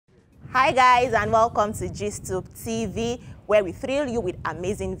Hi guys, and welcome to GISTUBE TV, where we thrill you with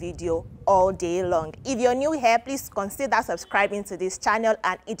amazing video all day long. If you're new here, please consider subscribing to this channel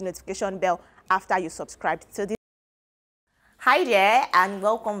and hit the notification bell after you subscribe to this. Hi there, and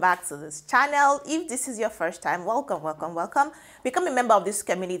welcome back to this channel. If this is your first time, welcome. Become a member of this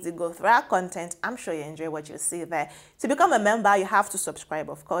community, go through our content. I'm sure you enjoy what you see there. To become a member, you have to subscribe,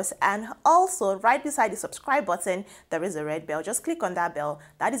 of course, and also right beside the subscribe button there is a red bell. Just click on that bell,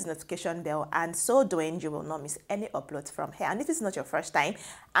 that is the notification bell, and so doing you will not miss any uploads from here. And if it's not your first time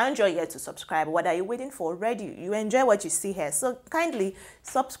and you're here to subscribe, what are you waiting for? Already you enjoy what you see here, so kindly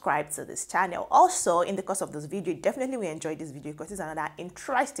subscribe to this channel. Also, in the course of this video, definitely we enjoy this video because it's another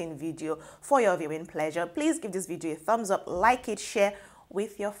interesting video for your viewing pleasure. Please give this video a thumbs up, like it, share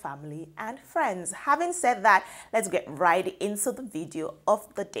with your family and friends. Having said that, let's get right into the video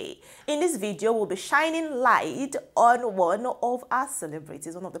of the day. In this video, we'll be shining light on one of our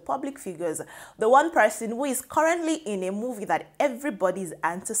celebrities, one of the public figures, the one person who is currently in a movie that everybody is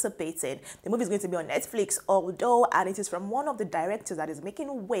anticipating. The movie is going to be on Netflix, although, and it is from one of the directors that is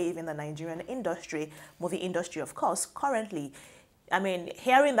making wave in the Nigerian industry, movie industry, of course, currently. I mean,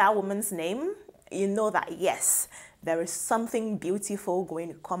 hearing that woman's name, you know that, yes, there is something beautiful going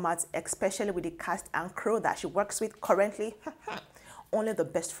to come out, especially with the cast and crew that she works with currently. Only the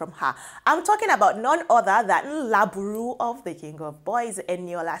best from her. I'm talking about none other than Laburu of the King of Boys,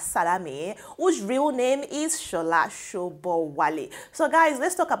 Eniola Salame, whose real name is Shola Sobowale. So guys,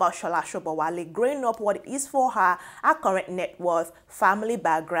 let's talk about Shola Sobowale. Growing up, what it is for her current net worth, family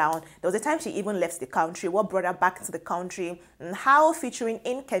background. There was a time she even left the country, what brought her back into the country, and how featuring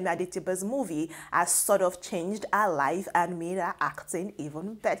in Kemi Adetiba's movie has sort of changed her life and made her acting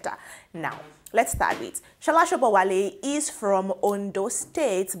even better. Now, let's start with Shola Sobowale is from Ondo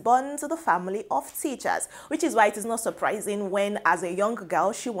State, born to the family of teachers, which is why it is not surprising when, as a young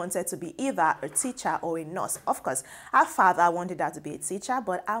girl, she wanted to be either a teacher or a nurse. Of course, her father wanted her to be a teacher,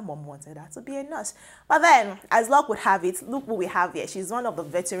 but her mom wanted her to be a nurse. But then, as luck would have it, look what we have here. She's one of the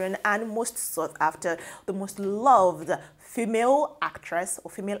veteran and most sought after, the most loved female actress or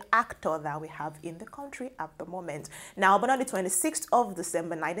female actor that we have in the country at the moment. Now, born on the 26th of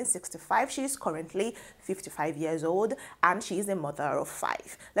December 1965, she is currently 55 years old and she is a mother of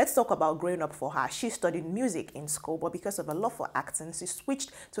 5. Let's talk about growing up for her. She studied music in school, but because of a love for acting, she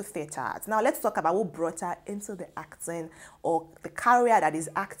switched to theater arts. Now, let's talk about what brought her into the acting or the career that is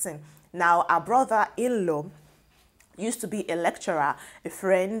acting. Now, our brother-in-law used to be a lecturer, a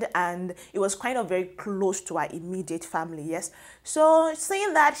friend, and it was kind of very close to our immediate family, yes. So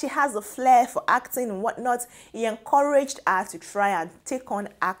seeing that she has a flair for acting and whatnot, he encouraged her to try and take on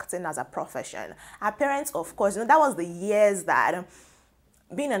acting as a profession. Her parents, of course, you know, that was the years that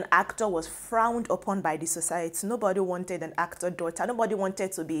being an actor was frowned upon by the society. Nobody wanted an actor daughter. Nobody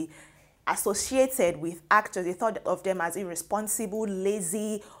wanted to be associated with actors. They thought of them as irresponsible,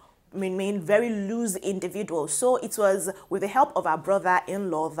 lazy, very loose individuals. So it was with the help of our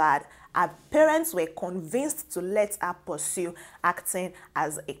brother-in-law that our parents were convinced to let her pursue acting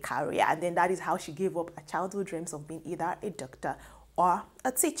as a career. And then that is how she gave up her childhood dreams of being either a doctor or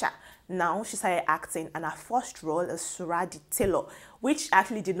a teacher. Now she started acting, and her first role is Suradi Taylor, which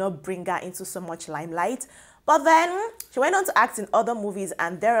actually did not bring her into so much limelight. But then she went on to act in other movies,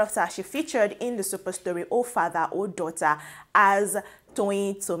 and thereafter she featured in the super story Oh Father, Oh Daughter as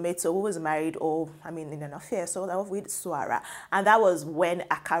Tony Tomato, who was married, in an affair, so that was with Suara. And that was when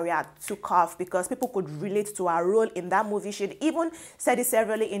her career took off because people could relate to her role in that movie. She'd even said it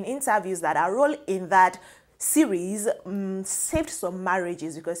severally in interviews that her role in that series saved some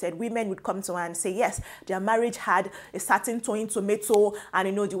marriages, because said women would come to her and say yes, their marriage had a certain Tony Tomato, and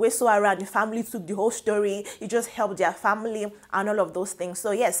you know the way Suara and the family took the whole story, it just helped their family and all of those things.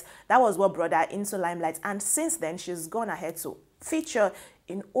 So yes, that was what brought her into limelight, and since then she's gone ahead to feature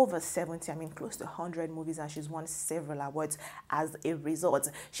in over 70, close to 100 movies, and she's won several awards as a result.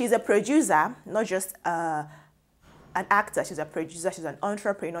 She's a producer, not just an actor. She's a producer, she's an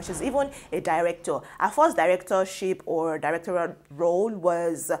entrepreneur, she's even a director. Her first directorship or directorial role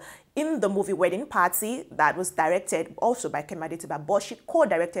was in the movie Wedding Party that was directed also by Kemi Adetiba, but she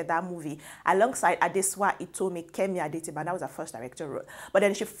co-directed that movie alongside Adeswa Itomi Kemi Adetiba. That was her first director role. But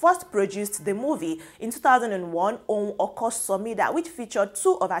then she first produced the movie in 2001, On Okos Somida, which featured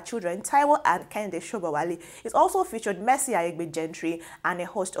 2 of her children, Taiwo and Kende Shobowale. It also featured Mercy Aigbe Gentry and a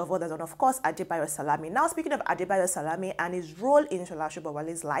host of others, and of course Adebayo Salami. Now, speaking of Adebayo Salami and his role in Shola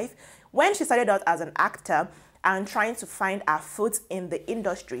Sobowale's life, when she started out as an actor, and trying to find her foot in the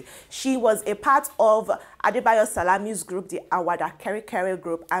industry. She was a part of Adebayo Salami's group, the Awada Keri Keri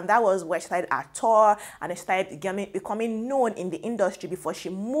group, and that was where she started her tour and she started becoming known in the industry before she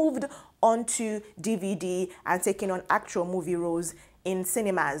moved onto DVD and taking on actual movie roles in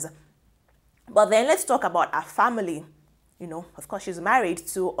cinemas. But then let's talk about her family. You know, of course, she's married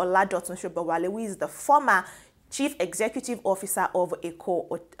to Oladotun Sobowale, who is the former Chief Executive Officer of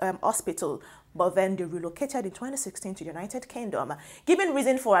Eko Hospital. But then they relocated in 2016 to the United Kingdom. Given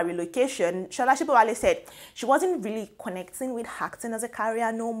reason for her relocation, Shola Sobowale said she wasn't really connecting with acting as a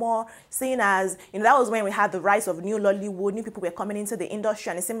career no more, seeing as, you know, that was when we had the rise of new Lollywood, new people were coming into the industry,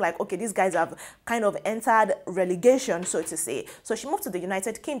 and it seemed like, okay, these guys have kind of entered relegation, so to say. So she moved to the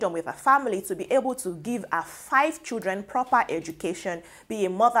United Kingdom with her family to be able to give her 5 children proper education, be a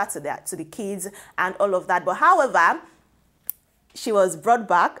mother to the kids and all of that. But however, she was brought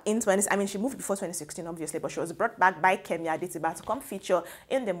back in she moved before 2016, obviously, but she was brought back by Kemi Adetiba to come feature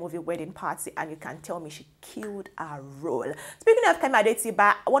in the movie Wedding Party, and you can tell me she killed her role. Speaking of Kemi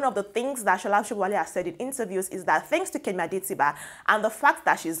Adetiba, one of the things that Shola Sobowale has said in interviews is that thanks to Kemi Adetiba and the fact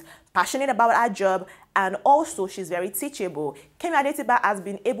that she's passionate about her job and also she's very teachable, Kemi Adetiba has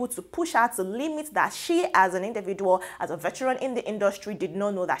been able to push her to limits that she as an individual, as a veteran in the industry, did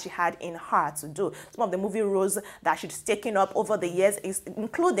not know that she had in her to do. Some of the movie roles that she's taken up over the years is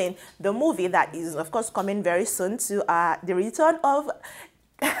including the movie that is, of course, coming very soon to the return of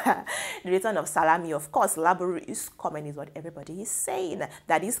the return of Salami. Of course, Laburu is coming, is what everybody is saying.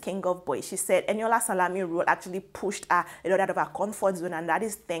 That is King of Boys. She said Eniola Salami role actually pushed her a lot out of her comfort zone, and that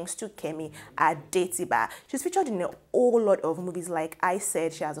is thanks to Kemi Adetiba. She's featured in a whole lot of movies. Like I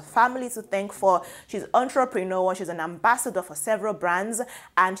said, she has a family to thank for. She's an entrepreneur. She's an ambassador for several brands,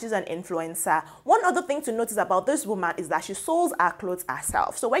 and she's an influencer. One other thing to notice about this woman is that she sews her clothes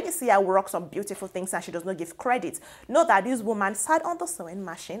herself. So when you see her rock some beautiful things and she does not give credit, know that this woman sat on the sewing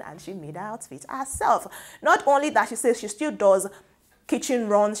machine and she made her outfit herself. Not only that, she says she still does kitchen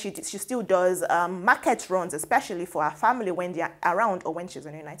runs, she still does market runs, especially for her family when they're around or when she's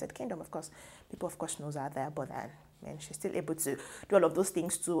in the United Kingdom. Of course, people of course knows her there, but then she's still able to do all of those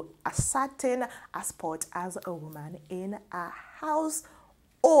things to ascertain a spot as a woman in a house.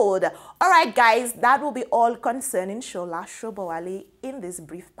 All right, guys, that will be all concerning Shola Sobowale in this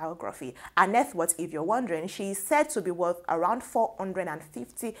brief biography. Her net worth, if you're wondering, she is said to be worth around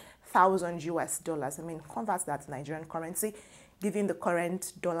 $450,000 US. I mean, convert that to Nigerian currency, given the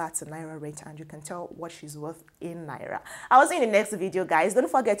current dollar to naira rate, and you can tell what she's worth in naira. I will see you in the next video, guys. Don't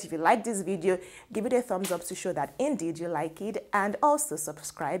forget, if you like this video, give it a thumbs up to show that indeed you like it, and also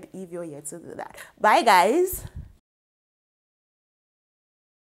subscribe if you're yet to do that. Bye, guys.